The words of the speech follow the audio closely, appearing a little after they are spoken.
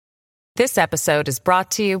This episode is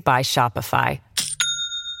brought to you by Shopify.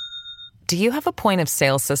 Do you have a point of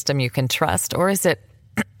sale system you can trust, or is it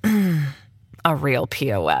a real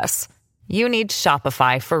POS? You need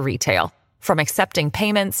Shopify for retail. From accepting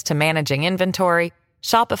payments to managing inventory,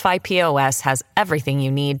 Shopify POS has everything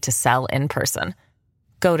you need to sell in person.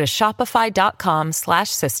 Go to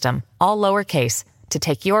shopify.com/system, all lowercase, to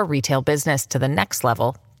take your retail business to the next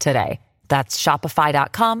level today. That's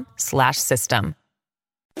shopify.com/system.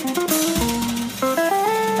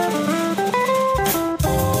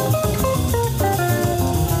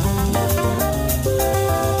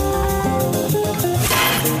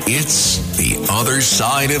 It's The Other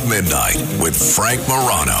Side of Midnight with Frank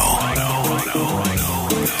Morano.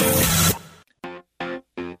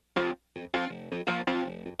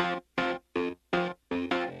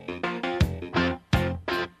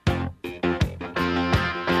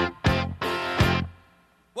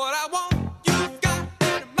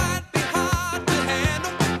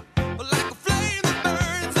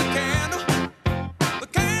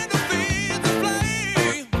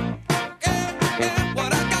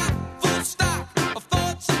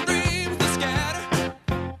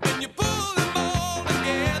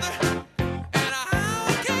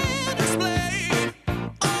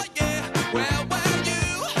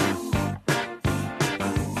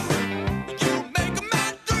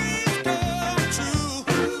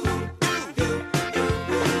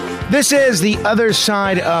 This is The Other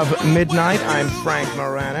Side of Midnight. I'm Frank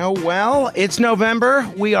Morano. Well, it's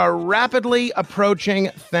November. We are rapidly approaching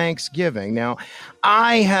Thanksgiving. Now,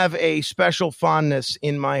 I have a special fondness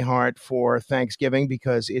in my heart for Thanksgiving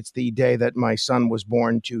because it's the day that my son was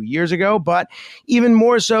born 2 years ago. But even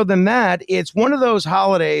more so than that, it's one of those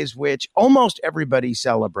holidays which almost everybody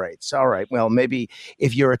celebrates. All right, well, maybe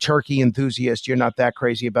if you're a turkey enthusiast, you're not that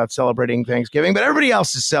crazy about celebrating Thanksgiving, but everybody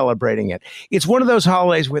else is celebrating it. It's one of those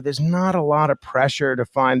holidays where there's not a lot of pressure to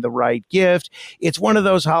find the right gift. It's one of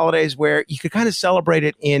those holidays where you could kind of celebrate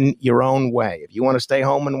it in your own way. If you want to stay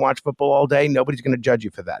home and watch football all day, nobody's going to judge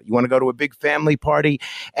you for that. You want to go to a big family party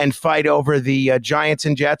and fight over the Giants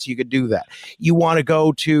and Jets, you could do that. You want to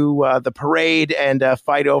go to the parade and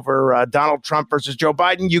fight over Donald Trump versus Joe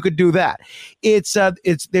Biden, you could do that.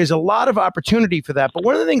 There's a lot of opportunity for that. But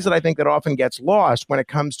one of the things that I think that often gets lost when it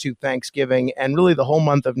comes to Thanksgiving and really the whole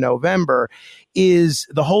month of November is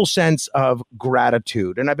the whole sense of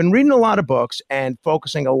gratitude. And I've been reading a lot of books and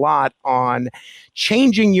focusing a lot on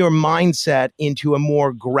changing your mindset into a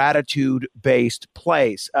more gratitude-based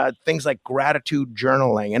place. Things like gratitude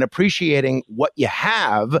journaling and appreciating what you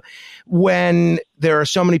have when there are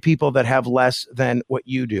so many people that have less than what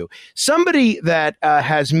you do. Somebody that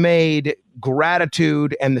has made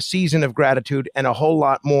gratitude and the season of gratitude and a whole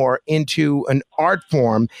lot more into an art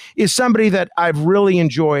form is somebody that I've really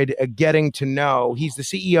enjoyed getting to know. He's the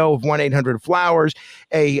CEO of 1-800-Flowers,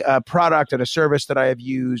 a product and a service that I have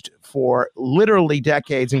used for literally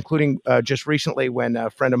decades, including just recently when a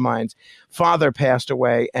friend of mine's father passed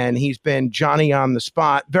away, and he's been Johnny on the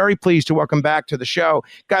spot. Very pleased to welcome back to the show,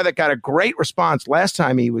 guy that got a great response last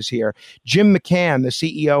time he was here, Jim McCann, the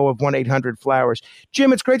CEO of 1-800-Flowers.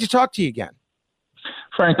 Jim, it's great to talk to you again.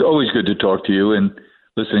 Frank, always good to talk to you, and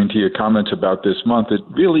listening to your comments about this month. It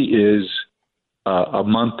really is a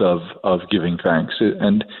month of giving thanks,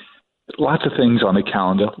 and lots of things on the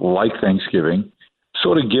calendar, like Thanksgiving,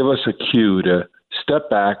 sort of give us a cue to step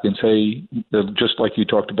back and say, just like you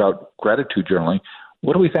talked about gratitude journaling,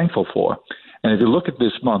 what are we thankful for? And if you look at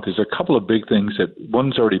this month, there's a couple of big things that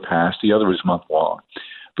one's already passed, the other is month long.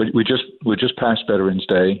 But we just passed Veterans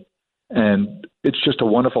Day, and it's just a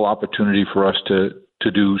wonderful opportunity for us to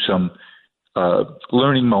do some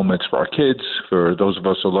learning moments for our kids, for those of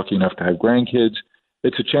us who are lucky enough to have grandkids.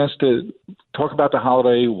 It's a chance to talk about the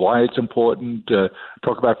holiday, why it's important,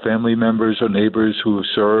 talk about family members or neighbors who have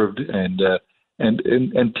served, and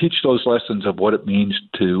teach those lessons of what it means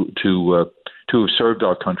to have served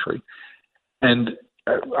our country. And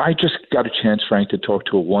I just got a chance, Frank, to talk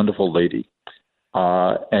to a wonderful lady.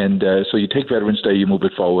 So you take Veterans Day, you move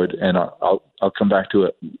it forward, and I'll come back to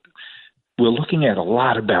it. We're looking at a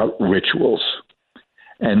lot about rituals.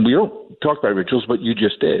 And we don't talk about rituals, but you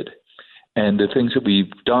just did. And the things that we've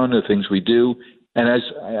done, the things we do. And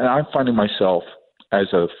I'm finding myself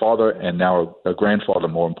as a father and now a grandfather,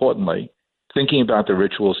 more importantly, thinking about the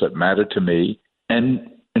rituals that matter to me and,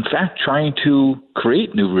 in fact, trying to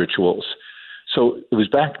create new rituals. So it was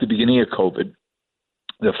back at the beginning of COVID,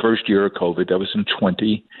 the first year of COVID, that was in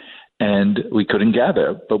 20, and we couldn't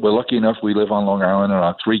gather. But we're lucky enough, we live on Long Island, and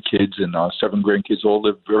our 3 kids and our 7 grandkids all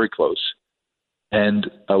live very close. And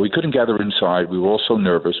we couldn't gather inside. We were all so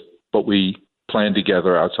nervous, but we planned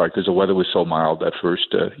together outside because the weather was so mild that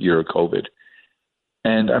first year of COVID.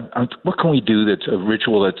 And what can we do that's a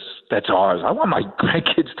ritual that's ours? I want my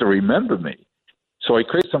grandkids to remember me. So I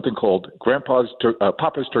created something called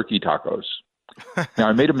Papa's Turkey Tacos. Now,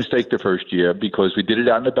 I made a mistake the first year because we did it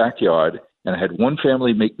out in the backyard, and I had one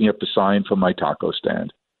family make me up a sign for my taco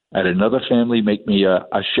stand. I had another family make me a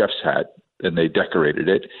chef's hat, and they decorated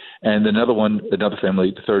it. And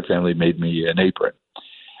the third family made me an apron.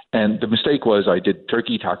 And the mistake was I did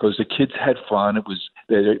turkey tacos. The kids had fun. It was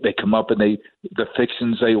they come up and the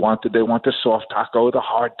fixings they want the soft taco, the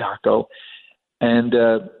hard taco, and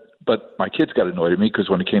but my kids got annoyed at me because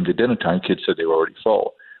when it came to dinner time, kids said they were already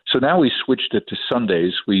full. So now we switched it to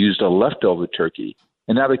Sundays. We used a leftover turkey,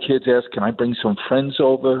 and now the kids ask, "Can I bring some friends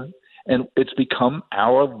over?" And it's become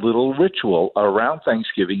our little ritual around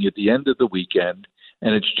Thanksgiving at the end of the weekend,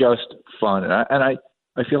 and it's just fun. And I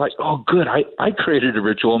feel like, oh, good, I created a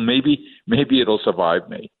ritual. Maybe it'll survive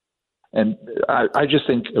me. And I just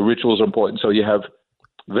think rituals are important. So you have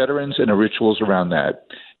veterans and the rituals around that.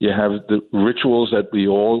 You have the rituals that we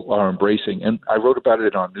all are embracing. And I wrote about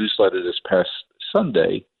it in our newsletter this past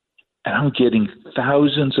Sunday, and I'm getting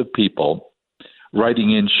thousands of people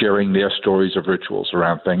writing in, sharing their stories of rituals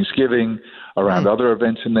around Thanksgiving, around other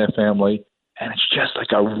events in their family. And it's just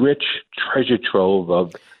like a rich treasure trove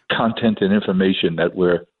of content and information that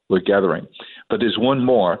we're gathering. But there's one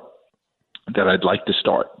more that I'd like to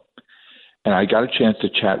start. And I got a chance to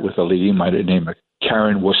chat with a lady named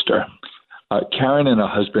Karen Worcester. Karen and her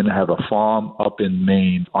husband have a farm up in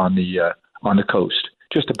Maine on the coast,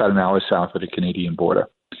 just about an hour south of the Canadian border.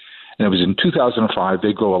 And it was in 2005.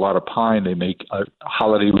 They grow a lot of pine. They make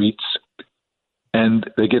holiday wreaths. And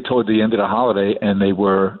they get toward the end of the holiday, and they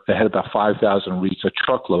had about 5,000 wreaths, a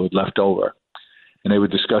truckload left over. And they were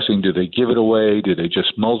discussing, do they give it away? Do they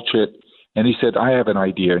just mulch it? And he said, I have an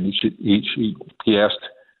idea. And he asked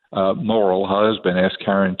Morrill, her husband, asked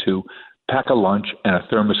Karen to pack a lunch and a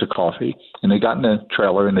thermos of coffee. And they got in a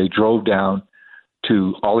trailer, and they drove down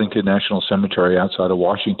to Arlington National Cemetery outside of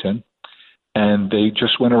Washington. And they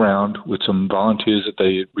just went around with some volunteers that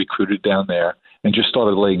they recruited down there and just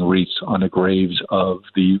started laying wreaths on the graves of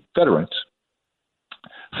the veterans.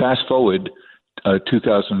 Fast forward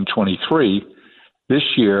 2023,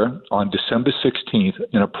 this year on December 16th,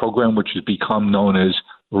 in a program which has become known as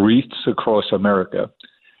Wreaths Across America,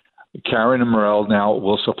 Karen and Morrell now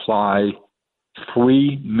will supply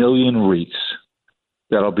 3 million wreaths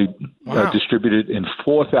that'll be distributed in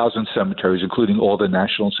 4,000 cemeteries, including all the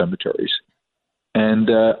national cemeteries. And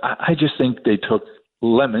I just think they took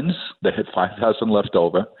lemons, they had 5,000 left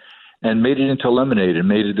over, and made it into lemonade and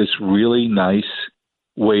made it this really nice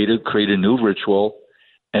way to create a new ritual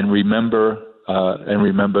and remember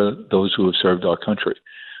those who have served our country.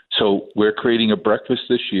 So we're creating a breakfast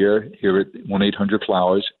this year here at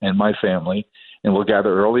 1-800-Flowers and my family, and we'll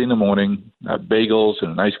gather early in the morning, bagels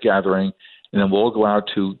and a nice gathering, and then we'll go out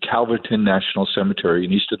to Calverton National Cemetery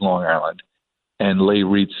in Eastern Long Island and lay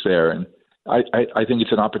wreaths there. And I think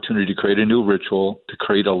it's an opportunity to create a new ritual, to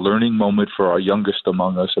create a learning moment for our youngest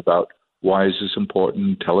among us about why is this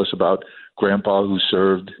important. Tell us about Grandpa who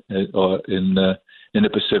served in the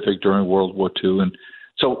Pacific during World War II. And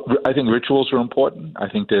so I think rituals are important. I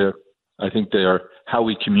think they're how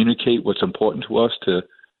we communicate what's important to us to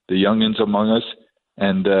the youngins among us.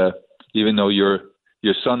 And even though your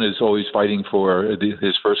son is always fighting for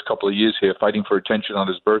his first couple of years here, fighting for attention on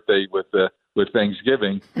his birthday with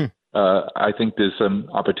Thanksgiving. I think there's some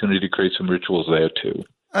opportunity to create some rituals there too.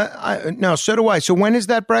 No, so do I. So when is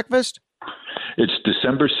that breakfast? It's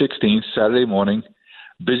December 16th, Saturday morning.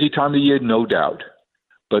 Busy time of year, no doubt.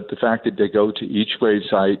 But the fact that they go to each grave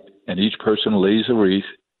site and each person lays a wreath,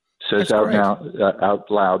 says out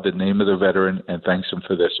loud the name of the veteran, and thanks them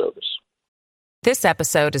for their service. This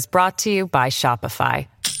episode is brought to you by Shopify.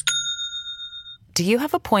 Do you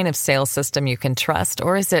have a point of sale system you can trust,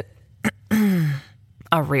 or is it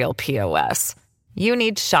a real POS? You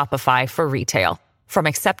need Shopify for retail. From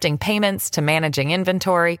accepting payments to managing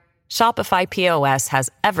inventory, Shopify POS has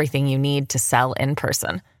everything you need to sell in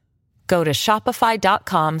person. Go to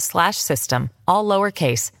shopify.com/system, all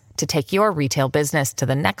lowercase, to take your retail business to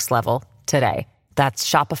the next level today. That's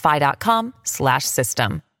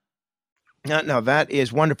shopify.com/system. No, that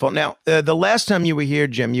is wonderful. Now, the last time you were here,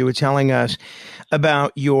 Jim, you were telling us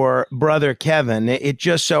about your brother, Kevin. It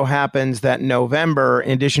just so happens that November,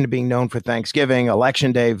 in addition to being known for Thanksgiving,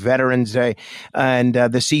 Election Day, Veterans Day, and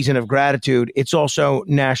the Season of Gratitude, it's also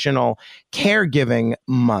National Caregiving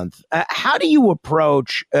Month. How do you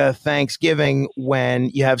approach Thanksgiving when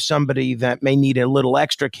you have somebody that may need a little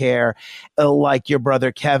extra care, like your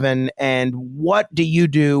brother, Kevin? And what do you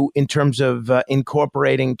do in terms of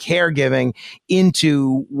incorporating caregiving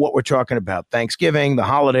into what we're talking about, Thanksgiving, the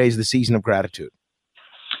holidays, the Season of Gratitude?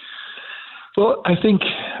 Well, I think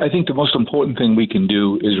the most important thing we can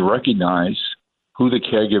do is recognize who the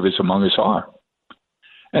caregivers among us are.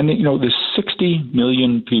 And, there's 60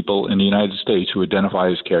 million people in the United States who identify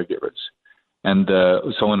as caregivers. And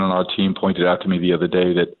someone on our team pointed out to me the other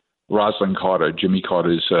day that Rosalind Carter, Jimmy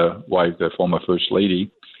Carter's wife, the former First Lady,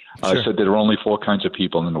 said there are only 4 kinds of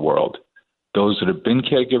people in the world: those that have been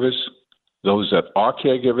caregivers, those that are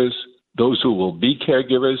caregivers, those who will be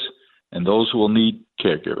caregivers, and those who will need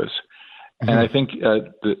caregivers. Mm-hmm. And I think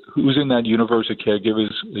who's in that universe of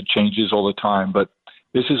caregivers, it changes all the time. But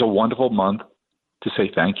this is a wonderful month to say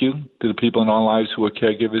thank you to the people in our lives who are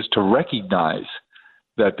caregivers, to recognize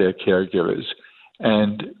that they're caregivers,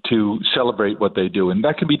 and to celebrate what they do. And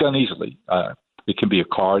that can be done easily. It can be a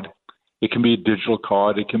card. It can be a digital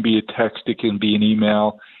card. It can be a text. It can be an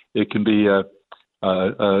email. It can be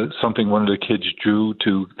something one of the kids drew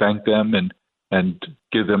to thank them and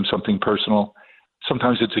give them something personal.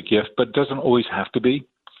 Sometimes it's a gift, but it doesn't always have to be.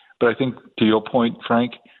 But I think, to your point,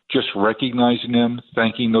 Frank, just recognizing them,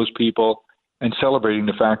 thanking those people, and celebrating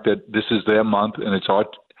the fact that this is their month, and it's our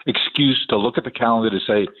excuse to look at the calendar to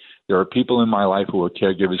say, there are people in my life who are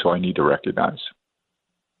caregivers who I need to recognize.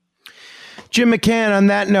 Jim McCann, on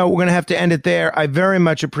that note, we're going to have to end it there. I very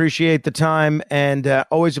much appreciate the time, and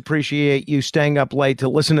always appreciate you staying up late to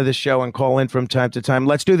listen to this show and call in from time to time.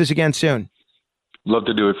 Let's do this again soon. Love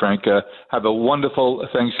to do it, Frank. Have a wonderful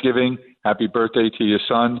Thanksgiving. Happy birthday to your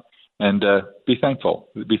son, and be thankful.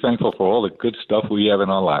 Be thankful for all the good stuff we have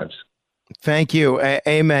in our lives. Thank you.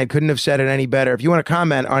 Amen. Couldn't have said it any better. If you want to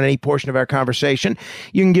comment on any portion of our conversation,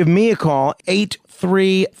 you can give me a call,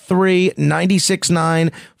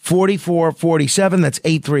 833-969-4447. That's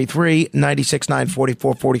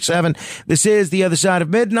 833-969-4447. This is The Other Side of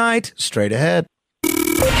Midnight. Straight ahead.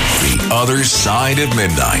 The Other Side of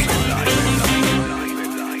Midnight.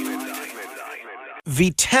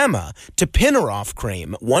 Vtama tapinarof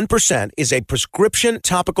cream 1% is a prescription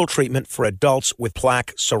topical treatment for adults with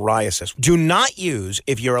plaque psoriasis. Do not use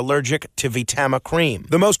if you're allergic to Vtama cream.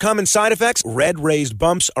 The most common side effects: red raised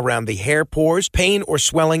bumps around the hair pores, pain or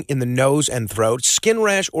swelling in the nose and throat, skin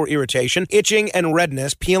rash or irritation, itching and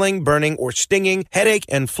redness, peeling, burning or stinging, headache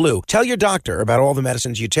and flu. Tell your doctor about all the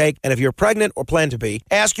medicines you take, and if you're pregnant or plan to be,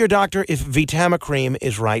 ask your doctor if Vtama cream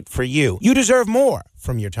is right for you. You deserve more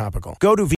from your topical. Go to